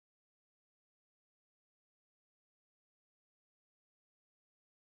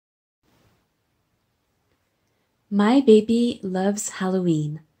My Baby Loves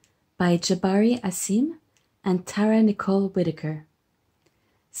Halloween by Jabari Asim and Nicole Whitaker.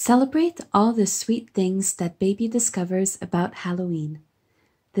 Celebrate all the sweet things that baby discovers about Halloween.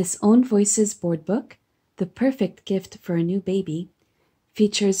 This Own Voices board book, the perfect gift for a new baby,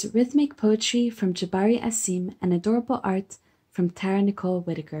 features rhythmic poetry from Jabari Asim and adorable art from Nicole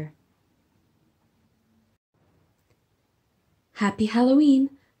Whitaker. Happy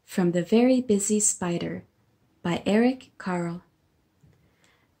Halloween from the Very Busy Spider by Carle.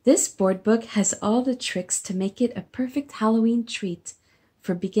 This board book has all the tricks to make it a perfect Halloween treat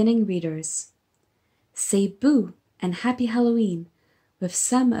for beginning readers. Say boo and happy Halloween with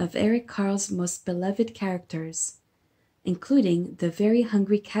some of Carle's most beloved characters, including the very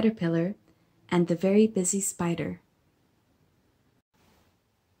hungry caterpillar and the very busy spider.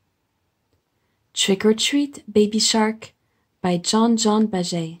 Trick or Treat, Baby Shark by John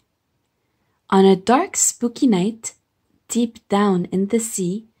Bajet. On a dark, spooky night, deep down in the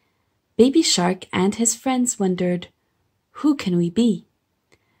sea, Baby Shark and his friends wondered, who can we be?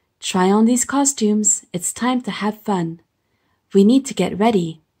 Try on these costumes, it's time to have fun. We need to get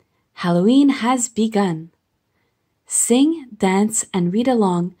ready. Halloween has begun. Sing, dance, and read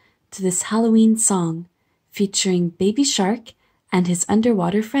along to this Halloween song featuring Baby Shark and his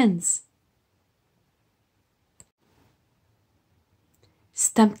underwater friends.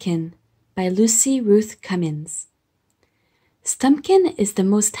 Stumpkin by Ruth Cummins. Stumpkin is the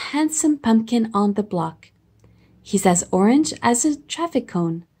most handsome pumpkin on the block. He's as orange as a traffic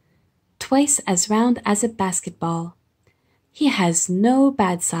cone, twice as round as a basketball. He has no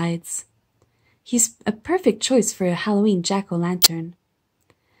bad sides. He's a perfect choice for a Halloween jack-o'-lantern.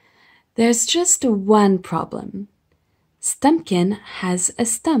 There's just one problem. Stumpkin has a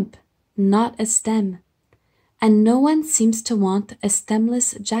stump, not a stem, and no one seems to want a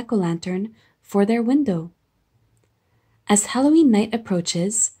stemless jack-o'-lantern for their window. As Halloween night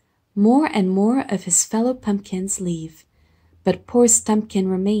approaches, more and more of his fellow pumpkins leave, but poor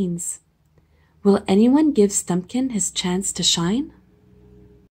Stumpkin remains. Will anyone give Stumpkin his chance to shine?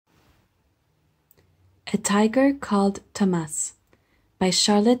 A Tiger Called Tomas by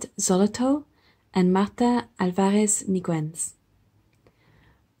Charlotte Zolotow and Marta Álvarez Miguéns.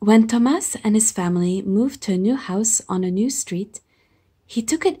 When Tomas and his family moved to a new house on a new street, he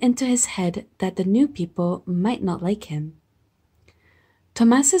took it into his head that the new people might not like him.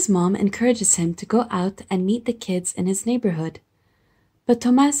 Tomas's mom encourages him to go out and meet the kids in his neighborhood, but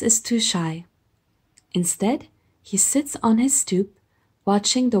Tomas is too shy. Instead, he sits on his stoop,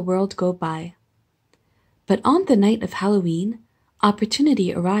 watching the world go by. But on the night of Halloween,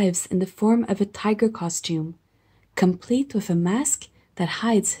 opportunity arrives in the form of a tiger costume, complete with a mask that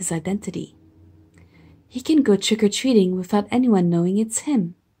hides his identity. He can go trick-or-treating without anyone knowing it's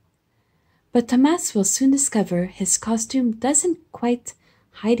him. But Tomas will soon discover his costume doesn't quite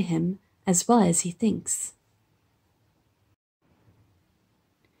hide him as well as he thinks.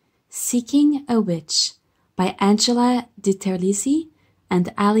 Seeking a Witch by Angela Diterlizzi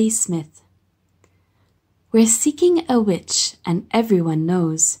and Allie Smith. We're seeking a witch, and everyone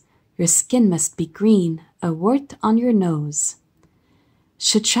knows your skin must be green, a wart on your nose.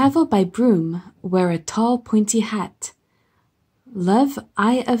 Should travel by broom, wear a tall pointy hat. Love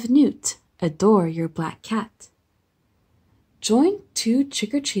Eye of Newt, adore your black cat. Join two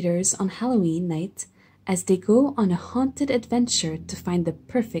trick-or-treaters on Halloween night as they go on a haunted adventure to find the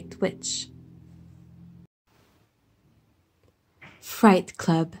perfect witch. Fright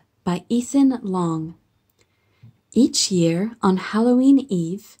Club by Ethan Long. Each year on Halloween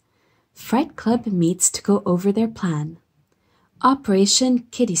Eve, Fright Club meets to go over their plan. Operation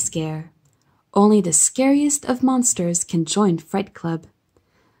Kitty Scare. Only the scariest of monsters can join Fright Club.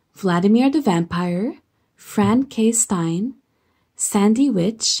 Vladimir the Vampire, Fran K. Stein, Sandy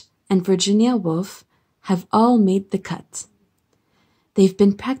Witch, and Virginia Woolf have all made the cut. They've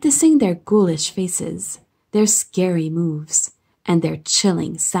been practicing their ghoulish faces, their scary moves, and their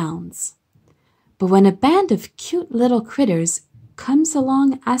chilling sounds. But when a band of cute little critters comes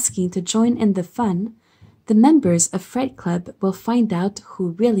along asking to join in the fun, the members of Fright Club will find out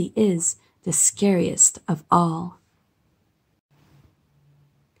who really is the scariest of all.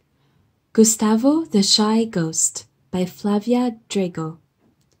 Gustavo the Shy Ghost by Flavia Drago.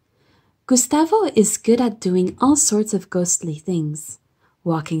 Gustavo is good at doing all sorts of ghostly things,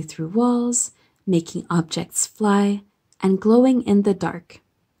 walking through walls, making objects fly, and glowing in the dark,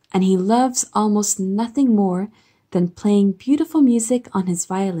 and he loves almost nothing more than playing beautiful music on his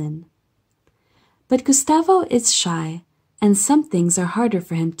violin. But Gustavo is shy, and some things are harder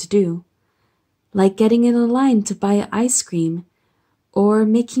for him to do, like getting in a line to buy ice cream or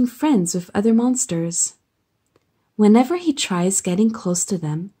making friends with other monsters. Whenever he tries getting close to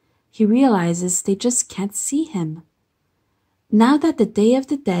them, he realizes they just can't see him. Now that the Day of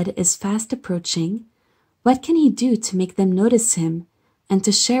the Dead is fast approaching, what can he do to make them notice him and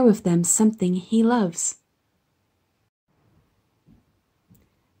to share with them something he loves?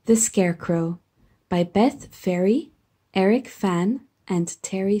 The Scarecrow by Beth Ferry, Eric Fan, and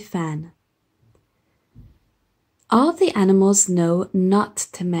Terry Fan. All the animals know not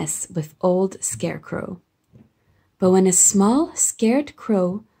to mess with old Scarecrow. But when a small, scared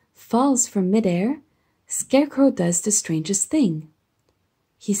crow falls from midair, Scarecrow does the strangest thing.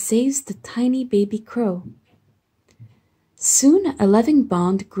 He saves the tiny baby crow. Soon a loving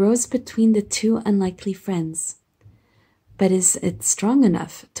bond grows between the two unlikely friends. But is it strong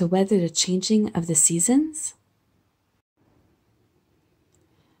enough to weather the changing of the seasons?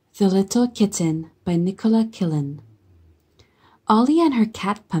 The Little Kitten by Nicola Killen. Allie and her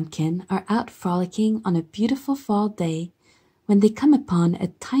cat Pumpkin are out frolicking on a beautiful fall day when they come upon a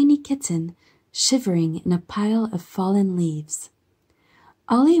tiny kitten shivering in a pile of fallen leaves.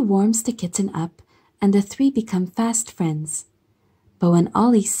 Allie warms the kitten up and the three become fast friends. But when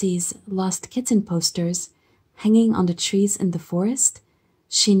Allie sees lost kitten posters hanging on the trees in the forest,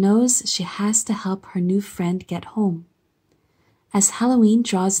 she knows she has to help her new friend get home. As Halloween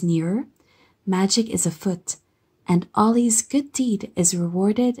draws nearer, magic is afoot, and Ollie's good deed is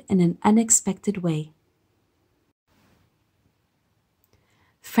rewarded in an unexpected way.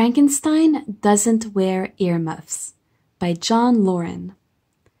 Frankenstein Doesn't Wear Earmuffs by John Loren.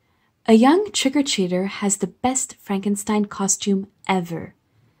 A young trick-or-treater has the best Frankenstein costume ever,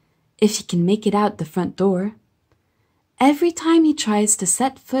 if he can make it out the front door. Every time he tries to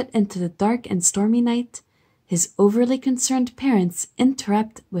set foot into the dark and stormy night, his overly concerned parents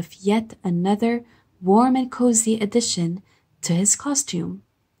interrupt with yet another warm and cozy addition to his costume.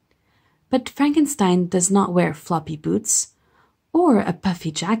 But Frankenstein does not wear floppy boots, or a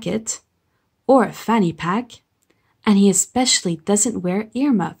puffy jacket, or a fanny pack, and he especially doesn't wear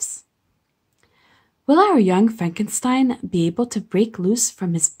earmuffs. Will our young Frankenstein be able to break loose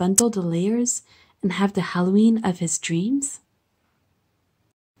from his bundled layers and have the Halloween of his dreams?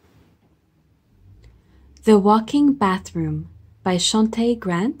 The Walking Bathroom by Shauntay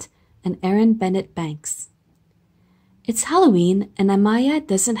Grant and Erin Bennett Banks. It's Halloween and Amaya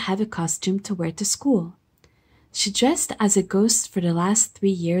doesn't have a costume to wear to school. She dressed as a ghost for the last 3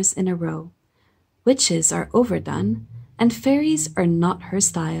 years in a row. Witches are overdone, and fairies are not her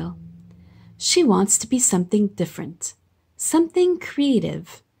style. She wants to be something different, something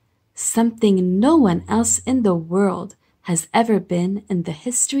creative, something no one else in the world has ever been in the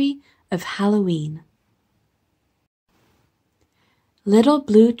history of Halloween. Little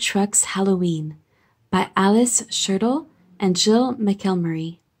Blue Truck's Halloween by Alice Schertle and Jill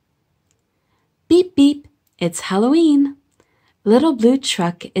McElmurray. Beep beep, it's Halloween. Little Blue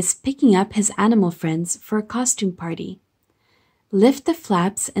Truck is picking up his animal friends for a costume party. Lift the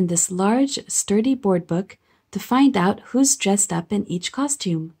flaps in this large, sturdy board book to find out who's dressed up in each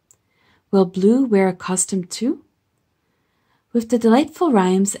costume. Will Blue wear a costume too? With the delightful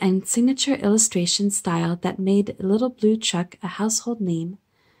rhymes and signature illustration style that made Little Blue Truck a household name,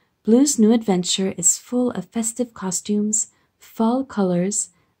 Blue's new adventure is full of festive costumes, fall colors,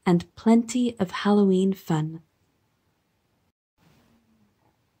 and plenty of Halloween fun.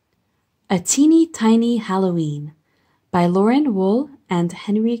 A Teeny Tiny Halloween by Lauren Wool and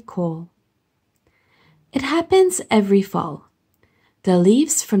Henry Cole. It happens every fall. The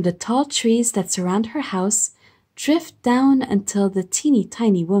leaves from the tall trees that surround her house drift down until the teeny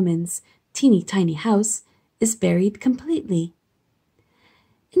tiny woman's teeny tiny house is buried completely.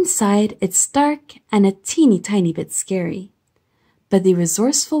 Inside, it's dark and a teeny tiny bit scary, but the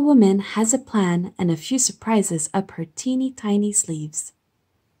resourceful woman has a plan and a few surprises up her teeny tiny sleeves.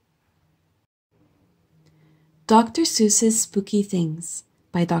 Dr. Seuss's Spooky Things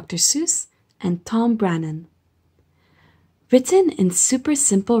by Dr. Seuss and Tom Brannan. Written in super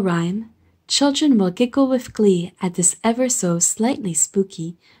simple rhyme, children will giggle with glee at this ever so slightly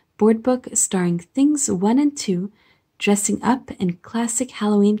spooky board book starring Things 1 and 2 dressing up in classic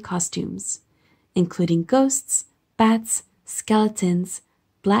Halloween costumes, including ghosts, bats, skeletons,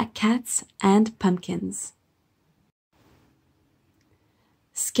 black cats, and pumpkins.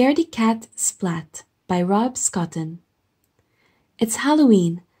 Scaredy Cat Splat by Rob Scotton. It's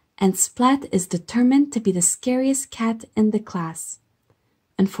Halloween, and Splat is determined to be the scariest cat in the class.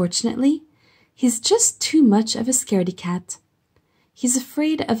 Unfortunately, he's just too much of a scaredy cat. He's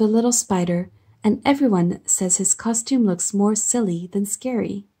afraid of a little spider, and everyone says his costume looks more silly than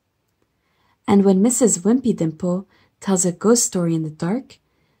scary. And when Mrs. Wimpy Dimple tells a ghost story in the dark,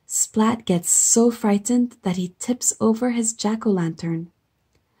 Splat gets so frightened that he tips over his jack-o'-lantern.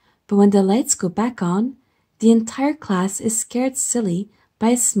 But when the lights go back on, the entire class is scared silly by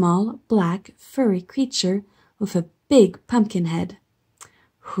a small, black, furry creature with a big pumpkin head.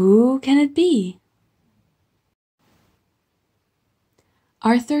 Who can it be?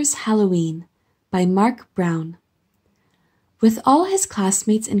 Arthur's Halloween by Mark Brown. With all his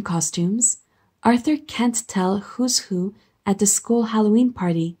classmates in costumes, Arthur can't tell who's who at the school Halloween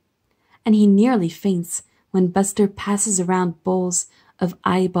party, and he nearly faints when Buster passes around bowls of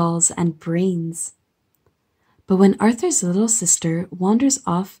eyeballs and brains. But when Arthur's little sister wanders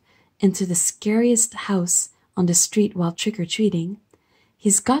off into the scariest house on the street while trick-or-treating,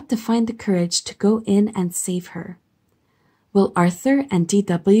 he's got to find the courage to go in and save her. Will Arthur and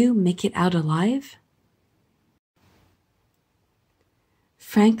DW make it out alive?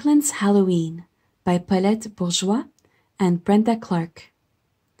 Franklin's Halloween by Paulette Bourgeois and Brenda Clark.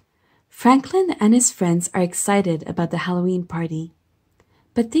 Franklin and his friends are excited about the Halloween party.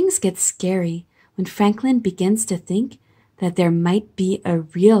 But things get scary when Franklin begins to think that there might be a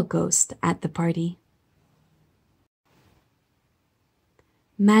real ghost at the party.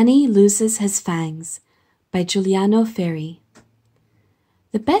 Manny Loses His Fangs by Giuliano Ferry.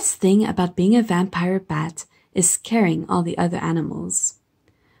 The best thing about being a vampire bat is scaring all the other animals.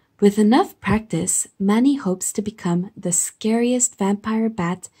 With enough practice, Manny hopes to become the scariest vampire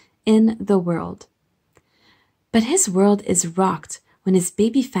bat in the world. But his world is rocked when his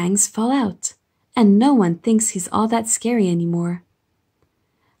baby fangs fall out, and no one thinks he's all that scary anymore.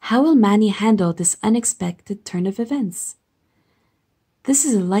 How will Manny handle this unexpected turn of events? This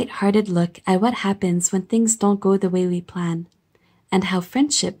is a light-hearted look at what happens when things don't go the way we plan, and how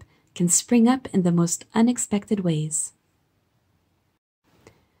friendship can spring up in the most unexpected ways.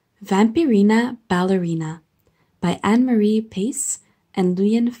 Vampirina Ballerina by Anne-Marie Pace and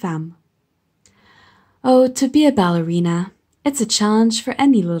Luyen Pham. Oh, to be a ballerina, it's a challenge for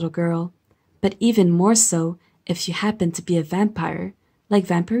any little girl, but even more so if you happen to be a vampire, like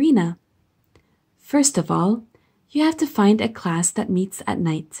Vampirina. First of all, you have to find a class that meets at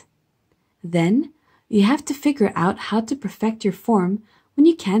night. Then, you have to figure out how to perfect your form when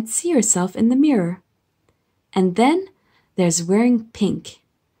you can't see yourself in the mirror. And then, there's wearing pink.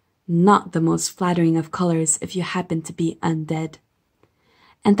 Not the most flattering of colors if you happen to be undead.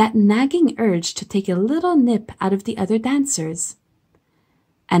 And that nagging urge to take a little nip out of the other dancers.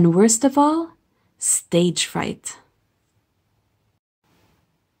 And worst of all, stage fright.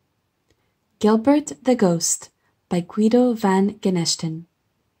 Gilbert the Ghost by Guido van Genechten.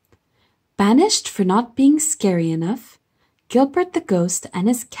 Banished for not being scary enough, Gilbert the Ghost and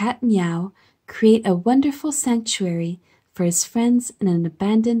his cat Meow create a wonderful sanctuary for his friends in an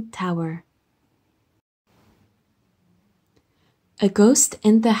abandoned tower. A Ghost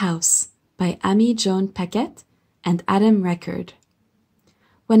in the House by Amy Joan Paquette and Adam Record.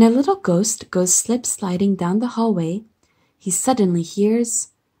 When a little ghost goes slip-sliding down the hallway, he suddenly hears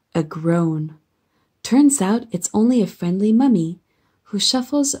a groan. Turns out it's only a friendly mummy who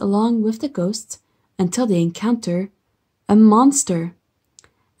shuffles along with the ghost until they encounter a monster.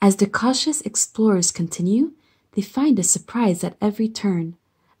 As the cautious explorers continue, they find a surprise at every turn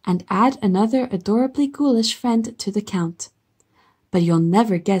and add another adorably ghoulish friend to the count. But you'll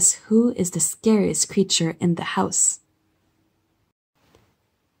never guess who is the scariest creature in the house.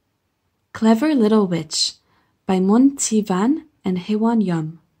 Clever Little Witch by Mun Thi Van and Hewan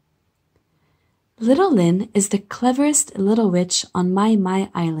Yum. Little Lynn is the cleverest little witch on My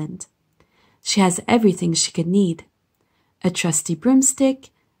Island. She has everything she could need. A trusty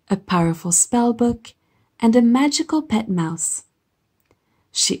broomstick, a powerful spell book, and a magical pet mouse.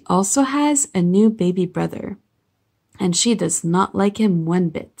 She also has a new baby brother, and she does not like him one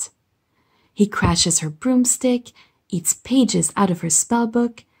bit. He crashes her broomstick, eats pages out of her spell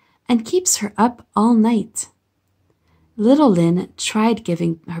book, and keeps her up all night. Little Lynn tried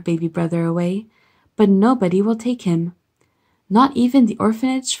giving her baby brother away, but nobody will take him, not even the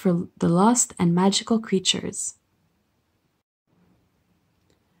orphanage for the lost and magical creatures.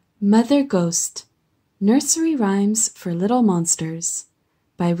 Mother Ghost, Nursery Rhymes for Little Monsters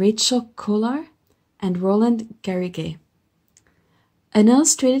by Rachel Kolar and Roland Garriguet. An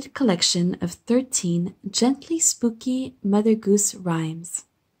illustrated collection of 13 gently spooky Mother Goose rhymes.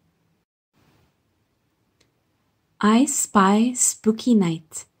 I Spy Spooky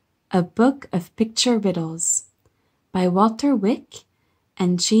Night, a book of picture riddles by Walter Wick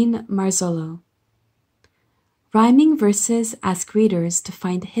and Jean Marzolo. Rhyming verses ask readers to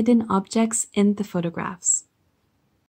find hidden objects in the photographs.